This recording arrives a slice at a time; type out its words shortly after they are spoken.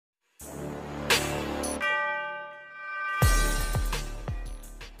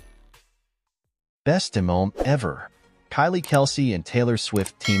Best mom ever. Kylie Kelce and Taylor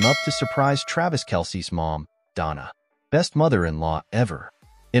Swift team up to surprise Travis Kelce's mom, Donna. Best mother-in-law ever.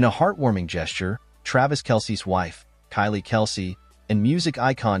 In a heartwarming gesture, Travis Kelce's wife, Kylie Kelce, and music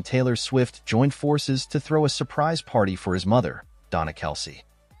icon Taylor Swift joined forces to throw a surprise party for his mother, Donna Kelce.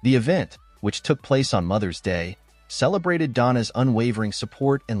 The event, which took place on Mother's Day, celebrated Donna's unwavering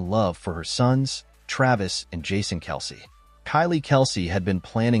support and love for her sons, Travis and Jason Kelce. Kylie Kelce had been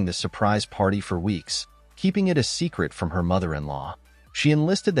planning the surprise party for weeks, keeping it a secret from her mother-in-law. She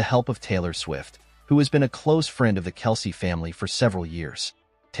enlisted the help of Taylor Swift, who has been a close friend of the Kelce family for several years.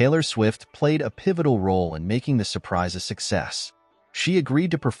 Taylor Swift played a pivotal role in making the surprise a success. She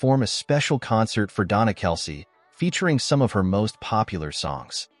agreed to perform a special concert for Donna Kelce, featuring some of her most popular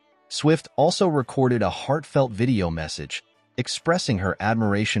songs. Swift also recorded a heartfelt video message, expressing her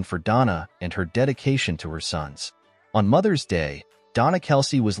admiration for Donna and her dedication to her sons. On Mother's Day, Donna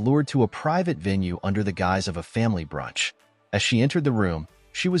Kelce was lured to a private venue under the guise of a family brunch. As she entered the room,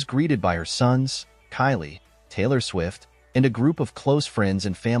 she was greeted by her sons, Kylie, Taylor Swift, and a group of close friends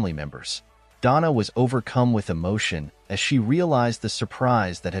and family members. Donna was overcome with emotion as she realized the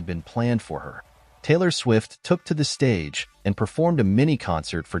surprise that had been planned for her. Taylor Swift took to the stage and performed a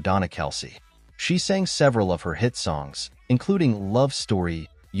mini-concert for Donna Kelce. She sang several of her hit songs, including Love Story,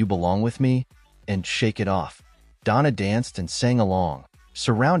 You Belong With Me, and Shake It Off. Donna danced and sang along,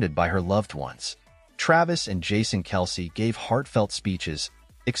 surrounded by her loved ones. Travis and Jason Kelce gave heartfelt speeches,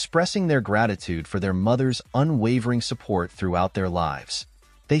 expressing their gratitude for their mother's unwavering support throughout their lives.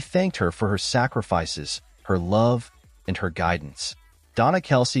 They thanked her for her sacrifices, her love, and her guidance. Donna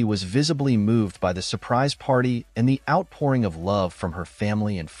Kelce was visibly moved by the surprise party and the outpouring of love from her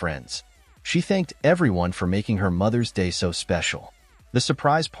family and friends. She thanked everyone for making her Mother's Day so special. The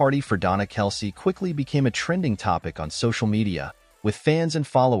surprise party for Donna Kelce quickly became a trending topic on social media, with fans and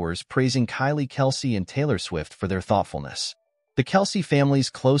followers praising Kylie Kelce and Taylor Swift for their thoughtfulness. The Kelce family's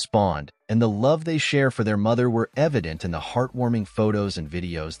close bond and the love they share for their mother were evident in the heartwarming photos and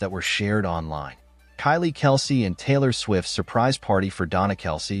videos that were shared online. Kylie Kelce and Taylor Swift's surprise party for Donna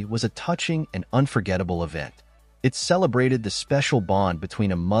Kelce was a touching and unforgettable event. It celebrated the special bond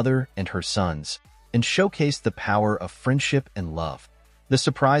between a mother and her sons and showcased the power of friendship and love. The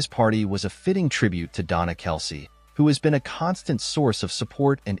surprise party was a fitting tribute to Donna Kelce, who has been a constant source of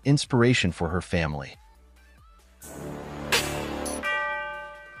support and inspiration for her family.